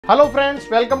Hello friends,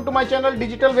 welcome to my channel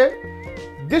Digital Wave.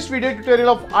 This video tutorial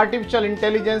of artificial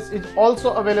intelligence is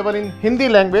also available in Hindi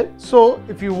language. So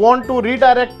if you want to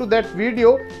redirect to that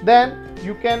video, then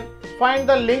you can find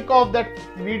the link of that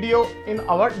video in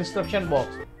our description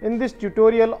box. In this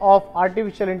tutorial of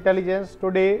artificial intelligence,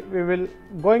 today we will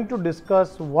going to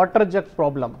discuss water jug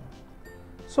problem.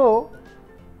 So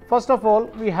first of all,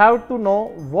 we have to know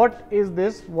what is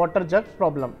this water jug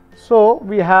problem. So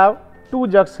we have two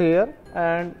jugs here,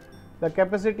 and the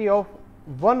capacity of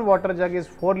one water jug is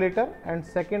 4 liter and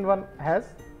second one has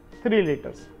 3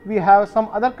 liters. We have some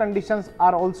other conditions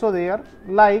are also there,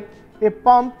 like a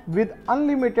pump with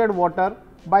unlimited water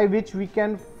by which we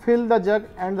can fill the jug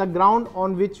and the ground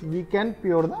on which we can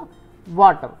pour the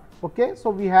water. Okay, so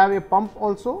we have a pump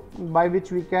also by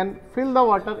which we can fill the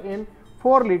water in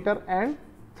 4 liter and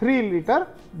 3 liter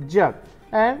jug,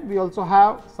 and we also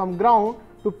have some ground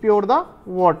to pour the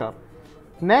water.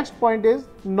 Next point is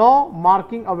no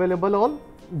marking available on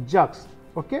jugs.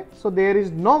 Okay, so there is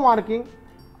no marking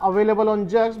available on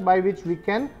jugs by which we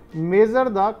can measure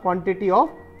the quantity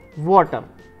of water.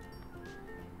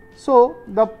 So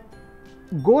the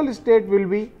goal state will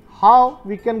be how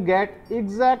we can get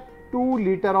exact 2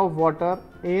 liter of water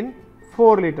in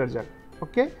 4 liter jug.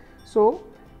 Okay, so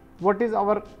what is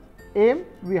our aim?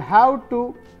 We have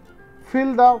to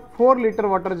fill the 4 liter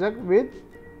water jug with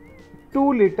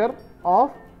 2 liter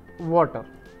of water.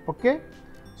 Okay,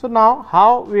 so now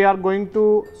how we are going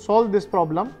to solve this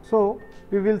problem? So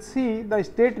we will see the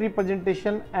state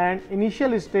representation and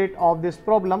initial state of this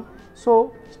problem.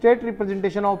 So state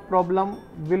representation of problem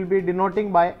will be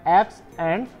denoting by x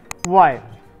and y.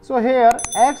 So here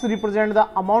x represents the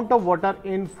amount of water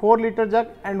in 4 liter jug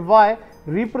and y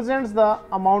represents the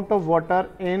amount of water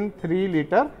in 3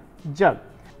 liter jug.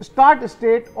 Start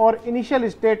state or initial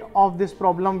state of this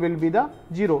problem will be the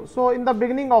 0. So in the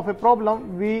beginning of a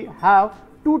problem we have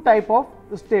two type of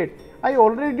state. I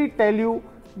already tell you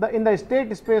in the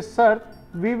state space search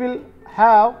we will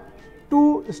have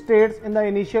two states in the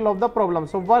initial of the problem.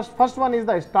 So first one is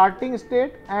the starting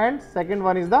state and second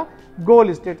one is the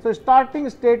goal state. So starting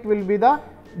state will be the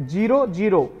 0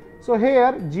 0. So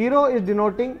here 0 is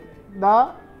denoting the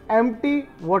empty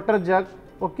water jug.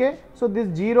 Okay, so this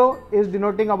 0 is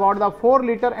denoting about the 4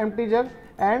 liter empty jug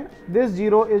and this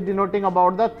 0 is denoting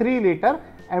about the 3 liter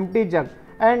empty jug.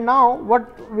 And now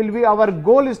what will be our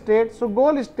goal state? So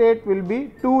goal state will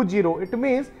be 2 0. It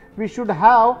means we should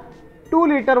have 2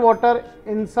 liter water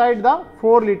inside the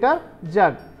 4 liter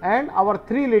jug and our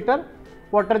 3 liter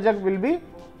water jug will be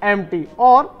empty,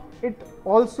 or it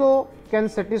also can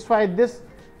satisfy this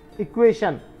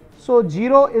equation. So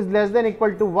 0 is less than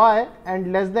equal to y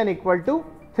and less than equal to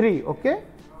 3. Okay,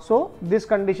 so this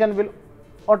condition will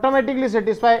automatically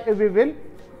satisfy if we will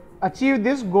achieve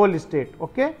this goal state.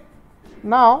 Okay,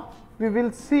 now we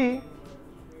will see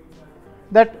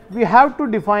that we have to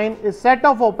define a set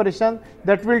of operations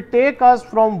that will take us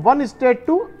from one state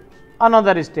to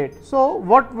another state. So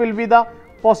what will be the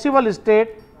possible state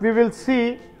we will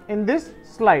see in this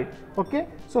slide. Okay,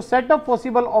 so set of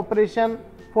possible operation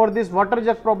for this water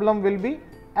jug problem will be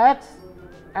x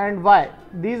and y.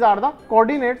 These are the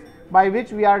coordinates by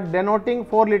which we are denoting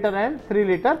 4 liter and 3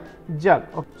 liter jug.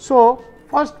 Okay. So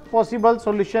first possible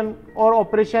solution or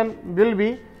operation will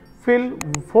be fill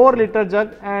 4 liter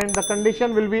jug and the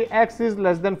condition will be x is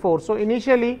less than 4. So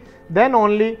initially then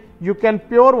only you can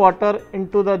pour water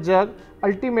into the jug.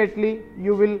 Ultimately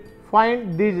you will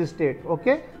find these state.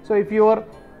 Okay, so if your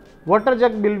water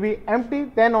jug will be empty,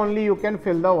 then only you can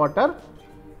fill the water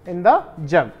in the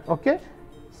jug. Okay,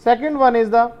 second one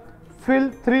is the fill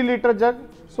 3 liter jug.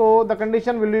 So the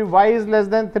condition will be y is less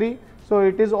than 3. So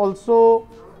it is also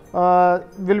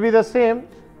will be the same.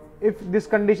 If this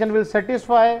condition will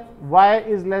satisfy y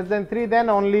is less than 3,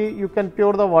 then only you can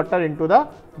pour the water into the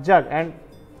jug and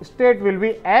state will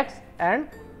be x and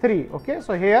 3. Okay,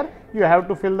 so here you have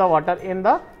to fill the water in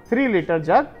the 3 liter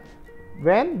jug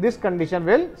when this condition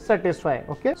will satisfy.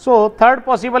 Okay, so third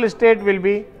possible state will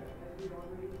be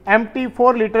empty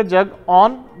 4 liter jug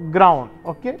on ground.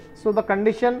 Okay, so the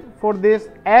condition for this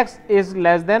x is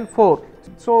less than 4.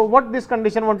 So what this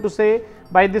condition want to say?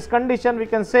 By this condition we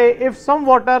can say if some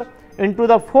water into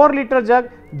the 4 liter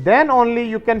jug, then only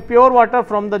you can pour water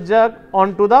from the jug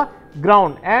onto the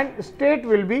ground and state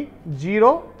will be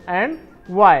 0 and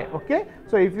y. Okay,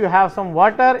 so if you have some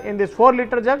water in this 4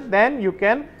 liter jug, then you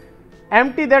can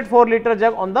empty that 4 liter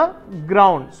jug on the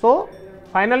ground. So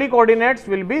finally coordinates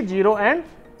will be 0 and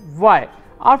y.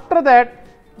 After that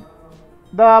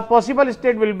the possible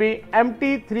state will be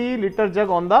empty 3 liter jug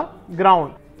on the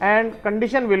ground and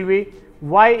condition will be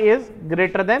y is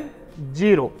greater than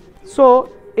 0.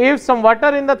 So if some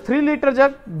water in the 3-liter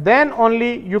jug, then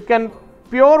only you can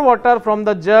pure water from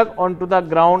the jug onto the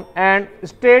ground and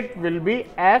state will be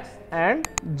X and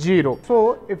 0.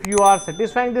 So if you are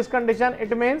satisfying this condition,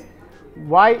 it means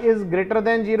Y is greater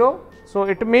than 0. So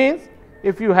it means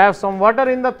if you have some water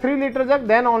in the 3-liter jug,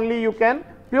 then only you can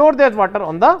pure that water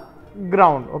on the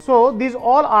ground. So these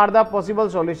all are the possible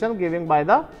solutions given by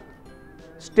the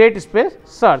state space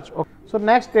search. Okay. So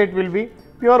next state will be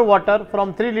pure water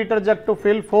from 3-liter jug to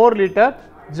fill 4-liter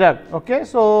jug. Okay.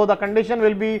 So the condition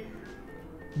will be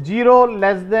 0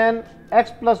 less than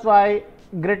X plus Y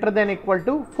greater than equal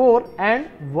to 4 and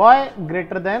Y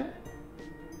greater than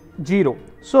 0.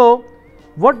 So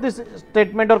what this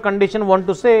statement or condition want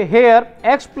to say here,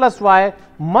 X plus Y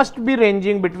must be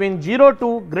ranging between 0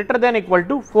 to greater than equal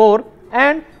to 4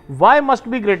 and Y must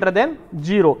be greater than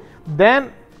 0.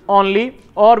 Then only,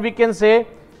 or we can say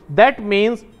that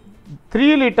means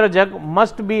 3-liter jug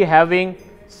must be having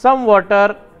some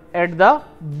water at the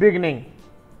beginning.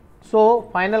 So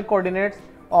final coordinates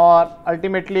or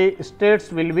ultimately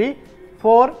states will be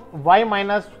 4 Y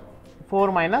minus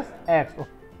 4 minus X.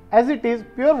 As it is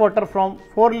pure water from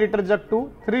 4-liter jug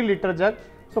to 3-liter jug,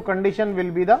 so condition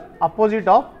will be the opposite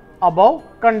of above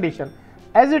condition.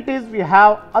 As it is, we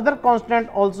have other constant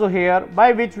also here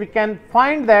by which we can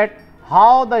find that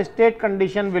how the state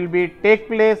condition will be take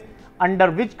place,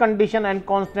 under which condition and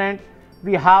constant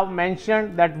we have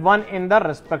mentioned that one in the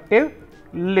respective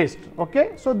list.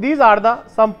 Okay. So these are the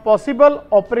some possible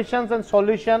operations and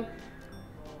solution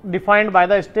defined by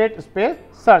the state space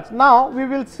search. Now we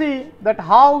will see that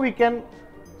how we can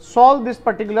solve this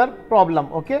particular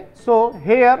problem. Okay. So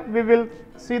here we will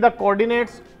see the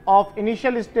coordinates of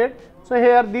initial state. So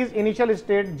here these initial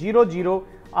state 0 0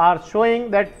 are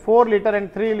showing that 4-liter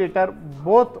and 3-liter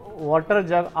both water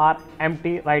jug are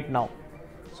empty right now.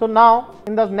 So now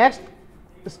in the next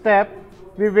step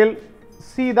we will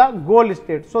see the goal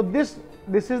state. So this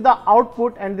is the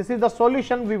output and this is the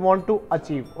solution we want to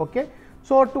achieve. Okay.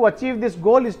 So to achieve this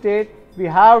goal state, we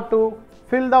have to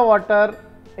fill the water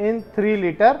in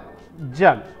 3-liter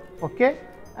jug. Okay.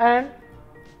 And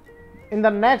in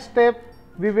the next step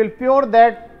we will pure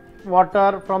that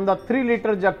water from the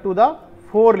 3-liter jug to the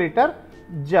 4-liter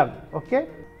jug. Okay.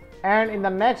 And in the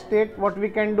next state what we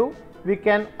can do, we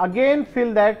can again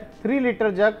fill that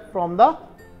 3-liter jug from the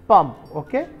pump.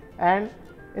 Okay. And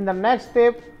in the next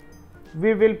step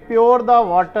we will pure the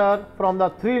water from the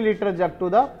 3-liter jug to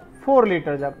the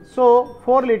 4-liter jug. So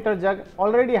 4-liter jug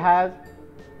already has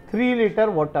 3-liter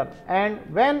water, and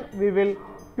when we will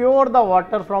pure the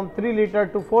water from 3-liter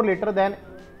to 4-liter, then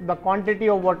the quantity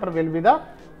of water will be the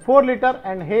 4-liter,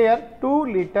 and here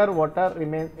 2-liter water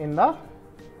remains in the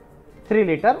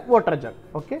 3-liter water jug.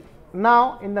 Okay.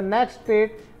 Now in the next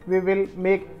state we will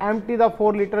make empty the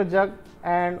 4-liter jug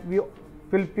and we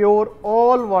will pure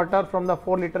all water from the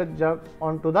 4-liter jug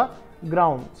onto the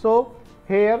ground. So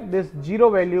here this 0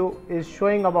 value is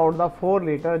showing about the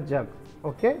 4-liter jug.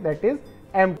 Okay, that is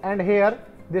empty, and here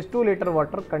this 2-liter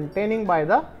water containing by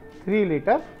the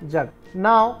 3-liter jug.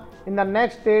 Now in the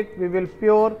next state we will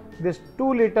pure this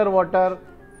 2-liter water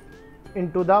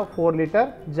into the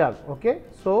 4-liter jug. Okay.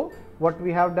 So what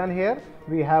we have done here,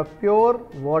 we have pure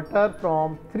water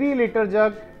from 3-liter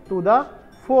jug to the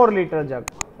 4-liter jug.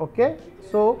 Okay.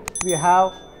 So we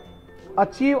have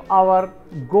achieved our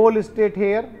goal state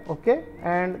here. Okay.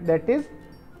 And that is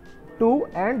 2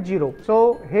 and 0.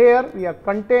 So here we are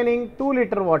containing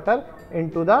 2-liter water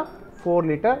into the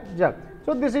 4-liter jug.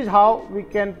 So this is how we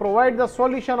can provide the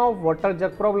solution of water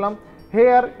jug problem.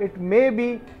 Here it may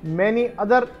be many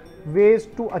other ways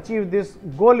to achieve this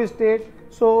goal state.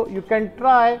 So you can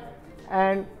try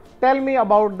and tell me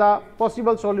about the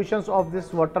possible solutions of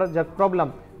this water jug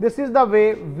problem. This is the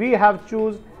way we have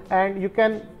choose, and you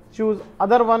can choose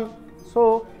other one.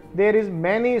 So there is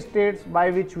many states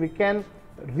by which we can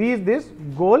reach this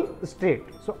goal state.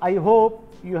 So I hope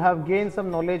you have gained some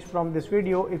knowledge from this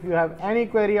video. If you have any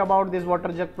query about this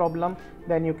water jug problem,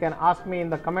 then you can ask me in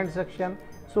the comment section.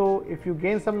 So if you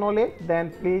gain some knowledge,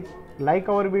 then please like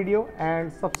our video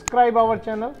and subscribe our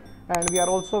channel, and we are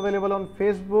also available on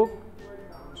Facebook,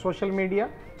 social media,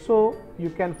 so you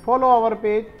can follow our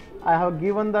page. I have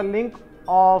given the link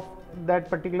of that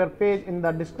particular page in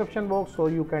the description box, so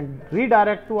you can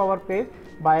redirect to our page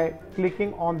by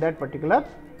clicking on that particular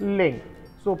link.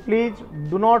 So please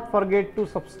do not forget to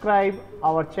subscribe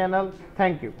our channel.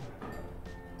 Thank you.